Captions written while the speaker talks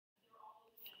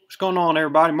going on,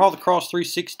 everybody? Marvel Cross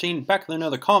 316 back with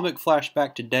another comic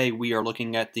flashback. Today we are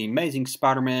looking at the Amazing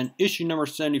Spider-Man issue number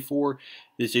 74.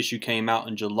 This issue came out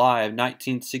in July of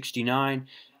 1969,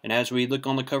 and as we look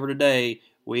on the cover today,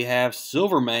 we have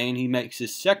Silvermane. He makes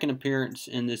his second appearance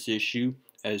in this issue,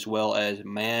 as well as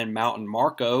Man Mountain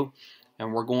Marco,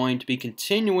 and we're going to be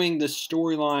continuing this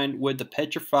storyline with the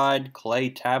petrified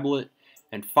clay tablet.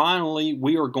 And finally,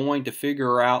 we are going to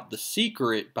figure out the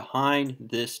secret behind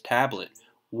this tablet.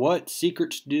 What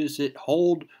secrets does it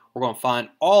hold? We're going to find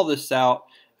all this out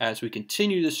as we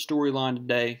continue this storyline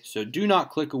today. So do not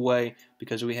click away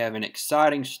because we have an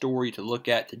exciting story to look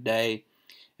at today.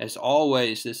 As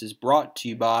always, this is brought to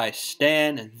you by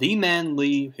Stan the Man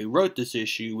Lee, who wrote this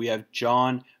issue. We have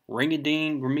John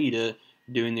Ringadine Ramita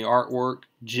doing the artwork.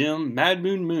 Jim Mad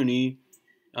Moon Mooney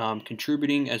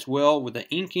contributing as well with the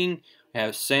inking. We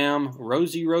have Sam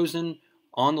Rosie Rosen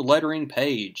on the lettering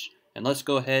page. And let's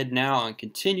go ahead now and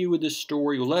continue with this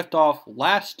story. We left off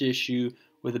last issue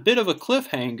with a bit of a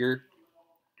cliffhanger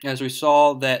as we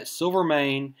saw that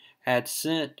Silvermane had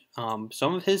sent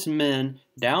some of his men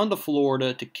down to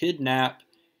Florida to kidnap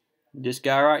this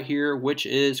guy right here, which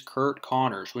is Curt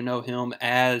Conners. We know him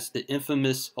as the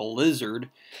infamous Lizard.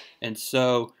 And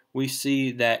so we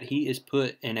see that he is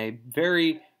put in a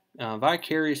very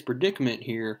vicarious predicament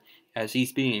here as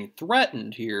he's being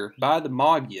threatened here by the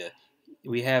Maggia.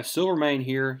 We have Silvermane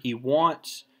here. He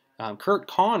wants Curt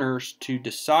Conners to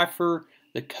decipher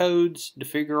the codes to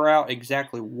figure out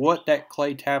exactly what that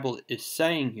clay tablet is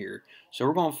saying here. So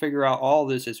we're going to figure out all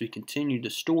this as we continue the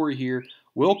story here.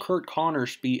 Will Curt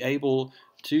Conners be able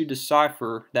to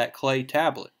decipher that clay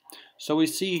tablet? So we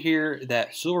see here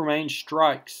that Silvermane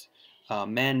strikes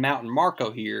Man Mountain Marco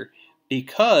here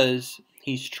because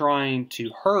he's trying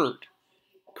to hurt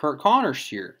Curt Conners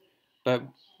here. But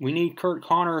we need Curt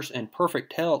Conners in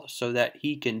perfect health so that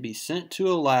he can be sent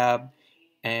to a lab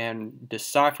and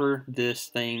decipher this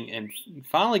thing and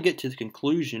finally get to the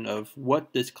conclusion of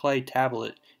what this clay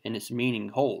tablet and its meaning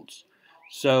holds.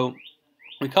 So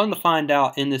we come to find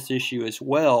out in this issue as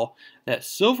well that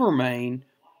Silvermane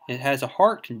has a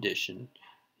heart condition.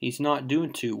 He's not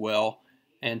doing too well,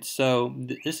 and so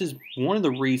this is one of the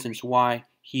reasons why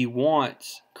he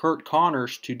wants Curt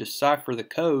Conners to decipher the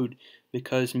code,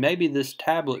 because maybe this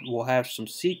tablet will have some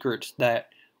secrets that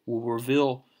will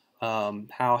reveal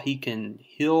how he can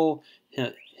heal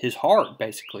his heart,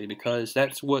 basically, because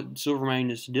that's what Silvermane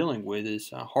is dealing with, is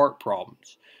heart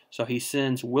problems. So he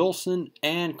sends Wilson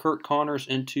and Curt Conners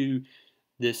into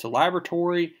this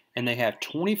laboratory, and they have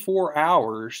 24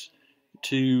 hours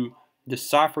to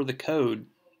decipher the code,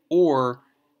 or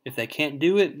if they can't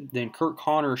do it, then Curt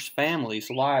Conners' family's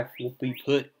life will be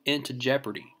put into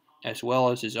jeopardy, as well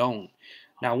as his own.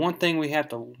 Now, one thing we have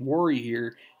to worry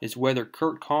here is whether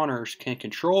Curt Conners can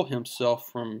control himself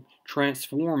from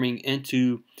transforming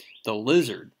into the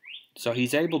Lizard. So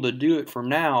he's able to do it for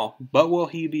now, but will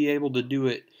he be able to do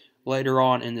it later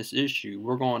on in this issue?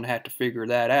 We're going to have to figure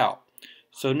that out.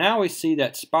 So now we see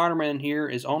that Spider-Man here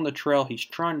is on the trail. He's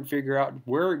trying to figure out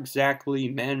where exactly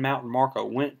Man Mountain Marco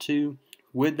went to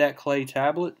with that clay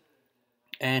tablet.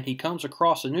 And he comes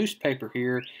across a newspaper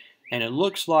here, and it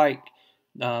looks like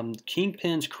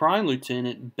Kingpin's crime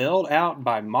lieutenant, bailed out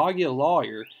by Maggia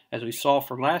lawyer, as we saw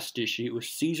from last issue. It was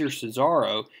Cesar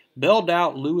Cesaro, bailed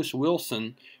out Lewis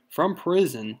Wilson from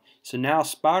prison. So now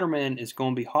Spider-Man is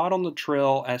going to be hot on the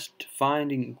trail as to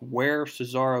finding where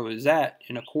Cesaro is at.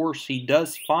 And of course he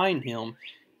does find him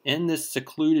in this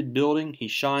secluded building. He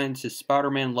shines his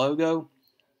Spider-Man logo,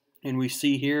 and we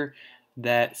see here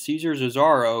that Cesar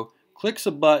Cesaro clicks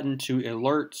a button to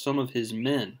alert some of his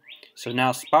men. So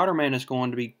now Spider-Man is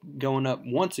going to be going up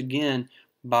once again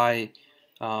by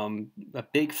a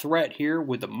big threat here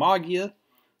with the Maggia.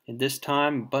 And this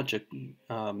time a bunch of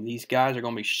these guys are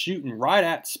going to be shooting right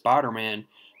at Spider-Man.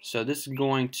 So this is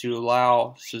going to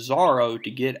allow Cesaro to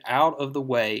get out of the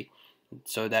way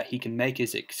so that he can make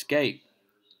his escape.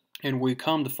 And we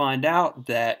come to find out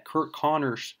that Curt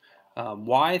Conners'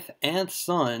 wife and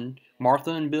son,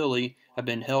 Martha and Billy, have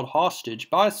been held hostage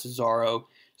by Cesaro.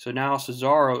 So now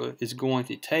Cesaro is going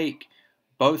to take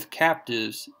both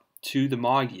captives to the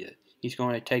Maggia. He's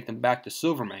going to take them back to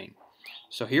Silvermane.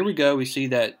 So here we go. We see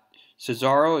that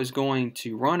Cesaro is going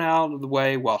to run out of the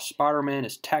way while Spider-Man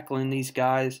is tackling these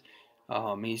guys.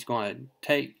 He's going to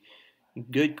take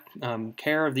good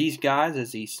care of these guys,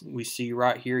 as we see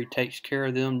right here. He takes care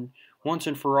of them once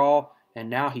and for all.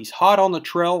 And now he's hot on the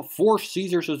trail for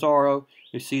Cesar Cesaro.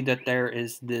 We see that there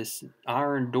is this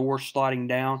iron door sliding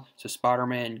down. So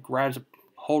Spider-Man grabs a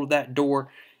hold of that door,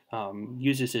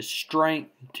 uses his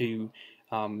strength to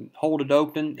hold it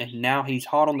open, and now he's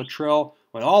hot on the trail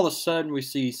when all of a sudden we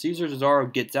see Caesar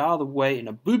Cesaro gets out of the way and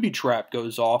a booby trap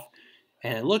goes off,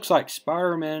 and it looks like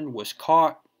Spider-Man was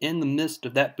caught in the midst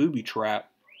of that booby trap.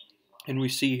 And we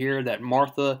see here that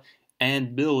Martha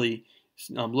and Billy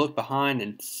look behind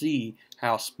and see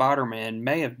how Spider-Man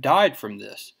may have died from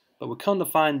this. But we come to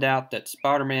find out that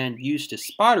Spider-Man used his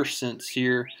spider sense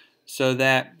here so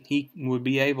that he would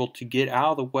be able to get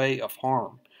out of the way of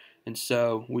harm. And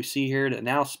so we see here that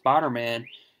now Spider-Man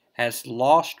has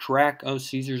lost track of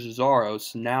Caesar Cesaro,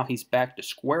 so now he's back to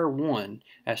square one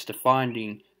as to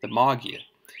finding the Magia.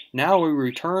 Now we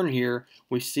return here,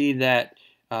 we see that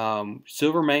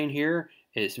Silvermane here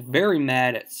is very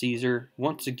mad at Caesar.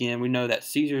 Once again, we know that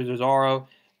Caesar Cesaro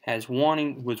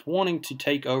was wanting to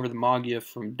take over the Magia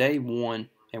from day one,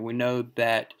 and we know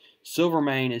that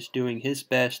Silvermane is doing his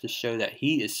best to show that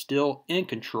he is still in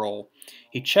control.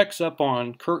 He checks up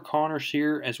on Curt Conners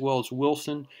here as well as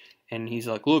Wilson, and he's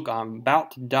like, look, I'm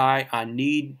about to die. I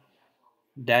need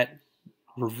that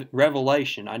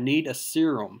revelation. I need a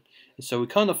serum. And so we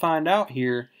come to find out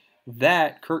here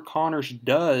that Curt Conners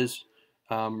does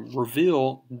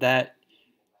reveal that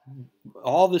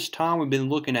all this time we've been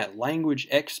looking at language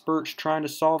experts trying to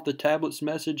solve the tablet's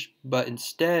message, but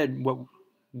instead what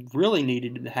really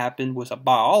needed to happen was a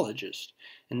biologist.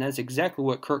 And that's exactly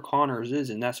what Curt Conners is,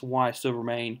 and that's why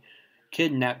Silvermane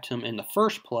kidnapped him in the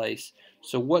first place.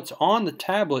 So what's on the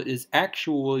tablet is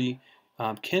actually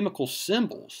chemical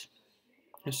symbols.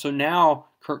 And so now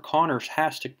Curt Conners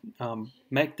has to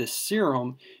make this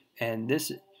serum, and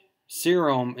this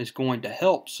serum is going to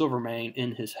help Silvermane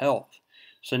in his health.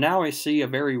 So now we see a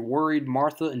very worried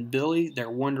Martha and Billy. They're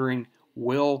wondering,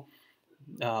 will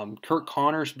Curt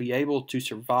Conners be able to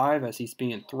survive as he's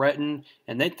being threatened?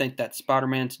 And they think that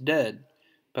Spider-Man's dead.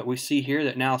 But we see here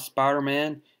that now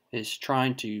Spider-Man is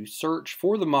trying to search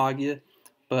for the Magia,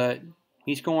 but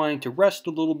he's going to rest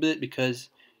a little bit because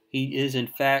he is in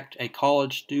fact a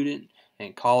college student,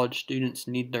 and college students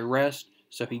need their rest.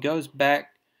 So he goes back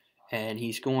and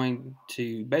he's going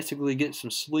to basically get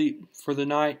some sleep for the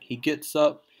night. He gets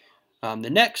up the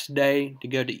next day to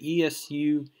go to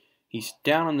ESU. He's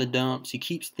down in the dumps. He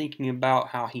keeps thinking about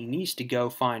how he needs to go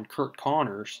find Curt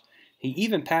Conners. He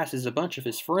even passes a bunch of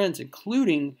his friends,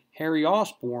 including Harry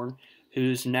Osborn,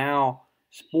 who's now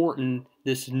sporting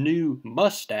this new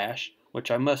mustache, which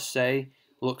I must say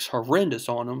looks horrendous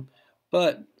on him.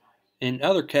 But in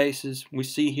other cases, we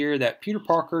see here that Peter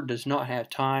Parker does not have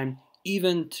time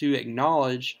even to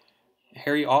acknowledge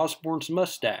Harry Osborn's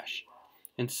mustache.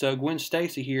 And so Gwen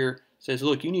Stacy here says,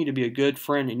 look, you need to be a good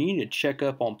friend and you need to check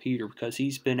up on Peter because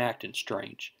he's been acting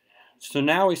strange. So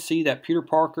now we see that Peter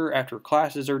Parker, after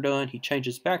classes are done, he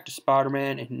changes back to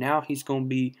Spider-Man, and now he's going to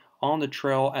be on the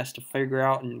trail as to figure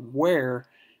out where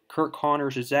Curt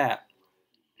Conners is at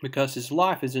because his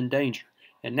life is in danger.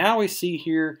 And now we see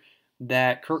here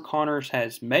that Curt Conners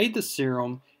has made the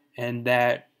serum, and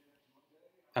that,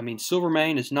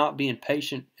 Silvermane is not being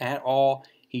patient at all.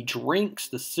 He drinks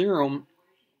the serum,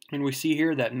 and we see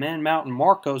here that Man Mountain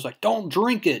Marco's like, don't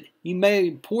drink it. You may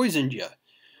have poisoned you.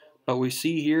 But we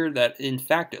see here that, in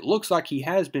fact, it looks like he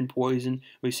has been poisoned.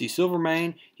 We see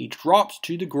Silvermane. He drops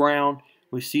to the ground.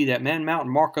 We see that Man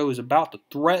Mountain Marco is about to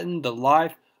threaten the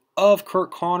life of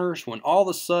Curt Conners when all of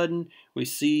a sudden we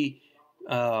see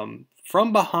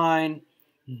from behind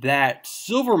that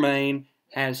Silvermane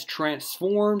has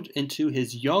transformed into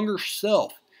his younger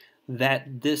self.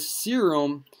 That this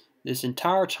serum, this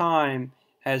entire time,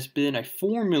 has been a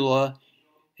formula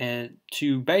and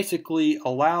to basically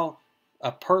allow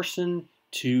a person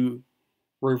to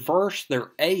reverse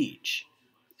their age.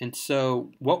 And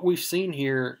so what we've seen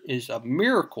here is a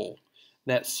miracle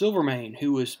that Silvermane,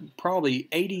 who was probably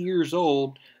 80 years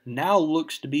old, now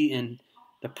looks to be in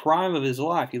the prime of his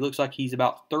life. He looks like he's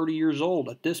about 30 years old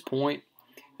at this point.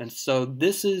 And so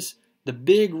this is the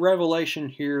big revelation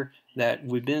here that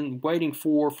we've been waiting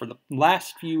for the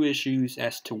last few issues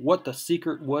as to what the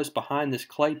secret was behind this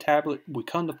clay tablet. We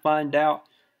come to find out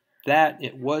that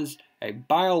it was a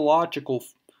biological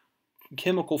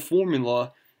chemical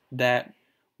formula that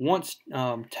once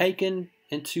taken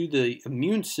into the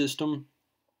immune system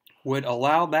would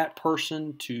allow that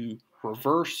person to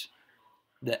reverse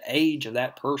the age of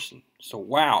that person. So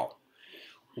wow,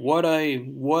 what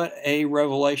a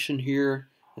revelation here.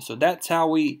 And so that's how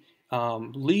we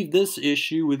leave this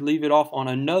issue. We leave it off on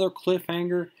another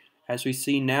cliffhanger as we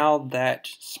see now that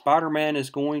Spider-Man is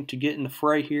going to get in the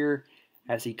fray here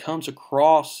as he comes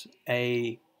across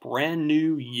a brand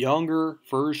new, younger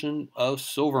version of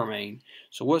Silvermane.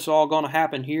 So what's all going to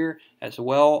happen here, as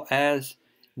well as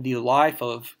the life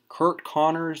of Curt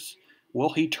Conners? Will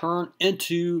he turn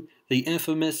into the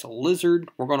infamous Lizard?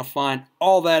 We're going to find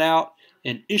all that out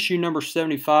in issue number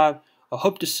 75. I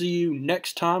hope to see you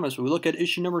next time as we look at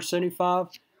issue number 75.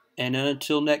 And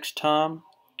until next time,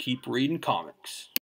 keep reading comics.